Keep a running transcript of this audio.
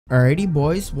Alrighty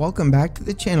boys, welcome back to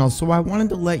the channel. So I wanted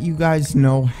to let you guys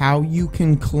know how you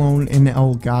can clone an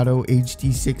Elgato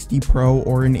HD60 Pro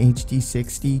or an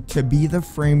HD60 to be the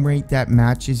frame rate that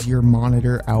matches your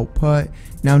monitor output.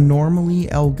 Now normally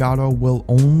Elgato will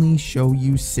only show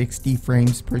you 60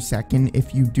 frames per second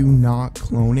if you do not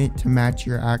clone it to match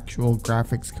your actual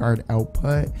graphics card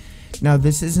output. Now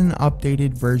this is an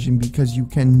updated version because you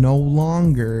can no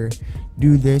longer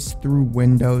do this through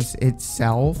Windows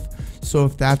itself. So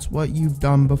if that's what you've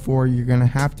done before, you're going to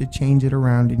have to change it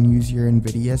around and use your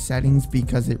Nvidia settings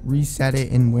because it reset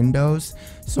it in Windows,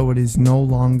 so it is no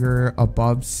longer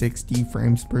above 60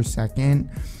 frames per second.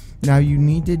 Now you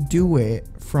need to do it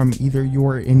from either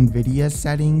your Nvidia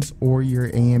settings or your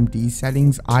AMD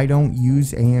settings. I don't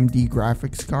use AMD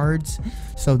graphics cards,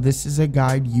 so this is a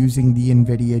guide using the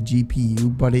Nvidia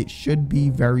GPU, but it should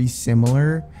be very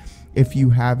similar if you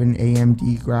have an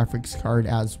AMD graphics card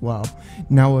as well.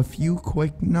 Now a few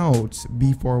quick notes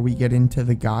before we get into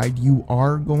the guide. You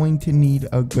are going to need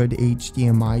a good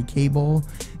HDMI cable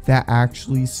that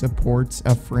actually supports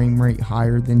a frame rate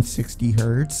higher than 60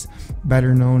 Hz,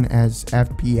 better known as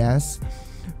FPS,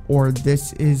 or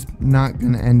this is not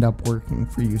going to end up working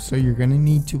for you. So you're going to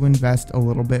need to invest a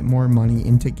little bit more money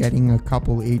into getting a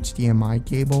couple HDMI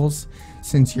cables,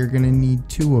 since you're going to need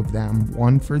two of them,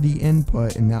 one for the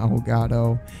input in the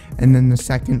Elgato and then the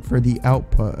second for the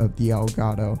output of the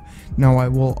Elgato. Now I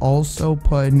will also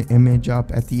put an image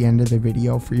up at the end of the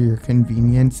video for your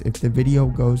convenience if the video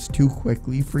goes too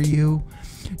quickly for you.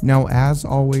 Now as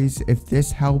always, if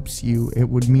this helps you, it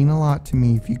would mean a lot to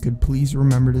me if you could please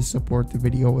remember to support the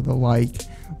video with a like,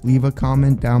 leave a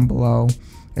comment down below,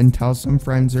 and tell some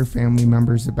friends or family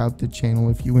members about the channel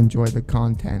if you enjoy the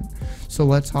content. So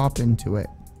let's hop into it.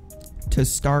 To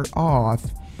start off,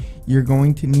 you're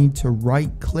going to need to right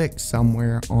click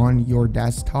somewhere on your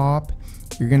desktop.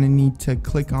 You're going to need to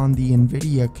click on the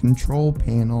Nvidia Control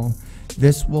Panel.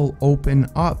 This will open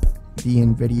up the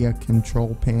Nvidia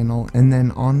Control Panel, and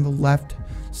then on the left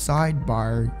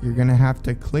sidebar you're going to have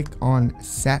to click on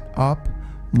Set Up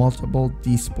Multiple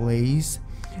Displays,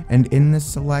 and in the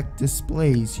select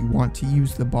displays you want to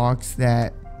use the box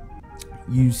that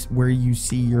where you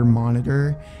see your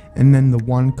monitor and then the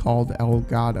one called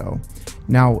Elgato.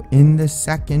 Now in the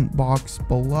second box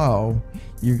below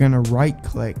you're going to right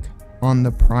click on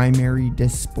the primary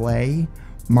display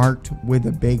marked with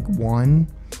a big 1,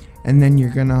 and then you're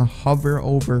going to hover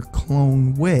over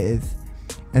Clone With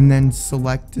and then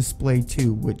select Display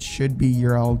 2, which should be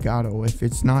your Elgato. If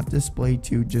it's not Display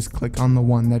 2, just click on the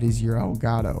one that is your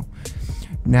Elgato.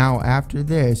 Now after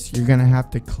this, you're going to have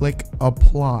to click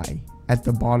Apply at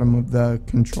the bottom of the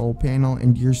control panel,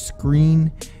 and your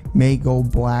screen may go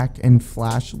black and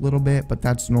flash a little bit, but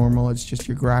that's normal. It's just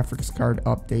your graphics card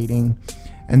updating,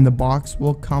 and the box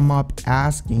will come up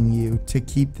asking you to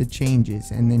keep the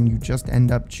changes, and then you just end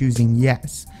up choosing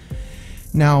yes.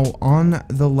 Now on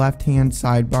the left hand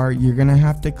sidebar you're going to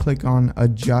have to click on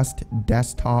Adjust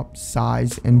Desktop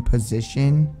Size and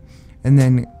Position, and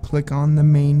then click on the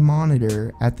main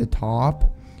monitor at the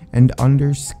top, and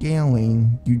under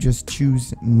scaling you just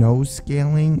choose no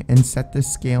scaling and set the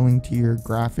scaling to your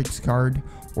graphics card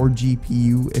or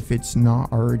GPU if it's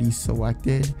not already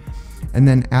selected. And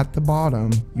then at the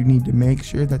bottom you need to make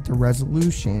sure that the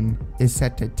resolution is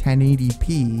set to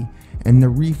 1080p and the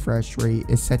refresh rate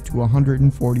is set to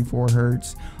 144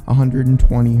 Hz,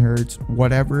 120 Hz,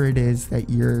 whatever it is that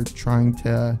you're trying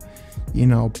to,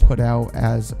 put out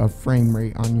as a frame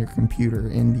rate on your computer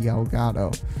in the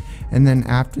Elgato. And then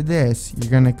after this,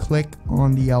 you're going to click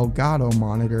on the Elgato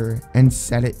monitor and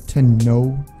set it to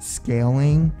no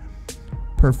scaling.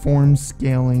 Perform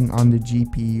scaling on the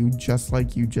GPU just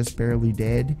like you just barely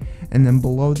did, and then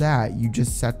below that you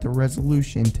just set the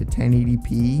resolution to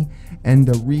 1080p and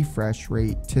the refresh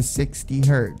rate to 60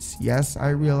 Hz. Yes, I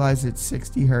realize it's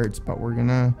 60 Hz, but we're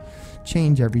gonna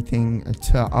change everything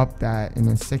to up that in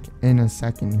a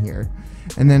second here.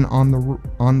 And then on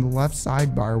the left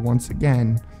sidebar, once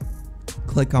again,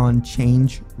 click on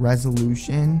Change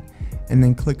Resolution, and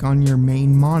then click on your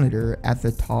main monitor at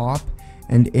the top.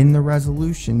 And in the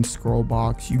resolution scroll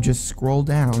box, you just scroll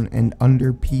down and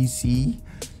under PC,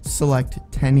 select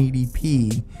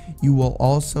 1080p. You will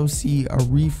also see a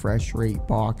refresh rate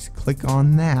box. Click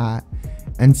on that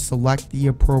and select the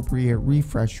appropriate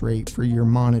refresh rate for your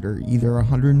monitor, either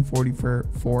 144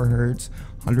 Hz,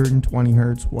 120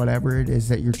 Hz, whatever it is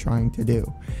that you're trying to do.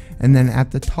 And then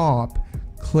at the top,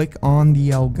 click on the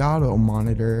Elgato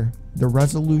monitor. The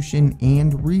resolution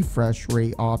and refresh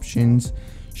rate options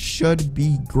should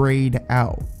be grayed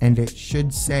out, and it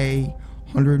should say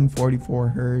 144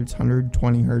 hertz,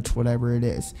 120 hertz, whatever it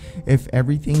is. If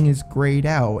everything is grayed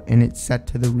out and it's set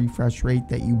to the refresh rate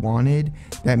that you wanted,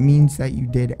 that means that you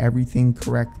did everything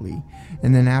correctly.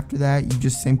 And then after that, you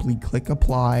just simply click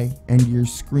apply and your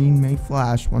screen may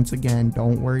flash. Once again,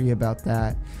 don't worry about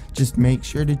that. Just make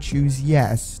sure to choose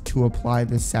yes to apply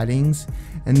the settings,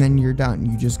 and then you're done.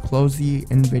 You just close the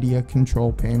Nvidia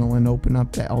Control Panel and open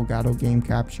up the Elgato Game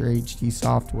Capture HD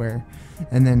software.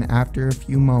 And then after a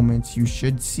few moments, you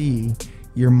should see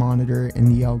your monitor in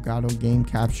the Elgato Game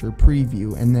Capture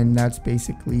preview, and then that's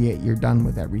basically it. You're done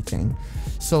with everything.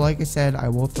 So like I said, I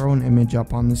will throw an image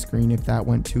up on the screen if that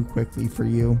went too quickly for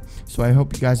you. So I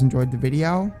hope you guys enjoyed the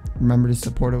video. Remember to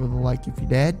support it with a like if you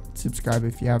did, subscribe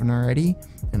if you haven't already,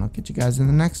 and I'll catch you guys in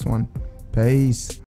the next one. Peace.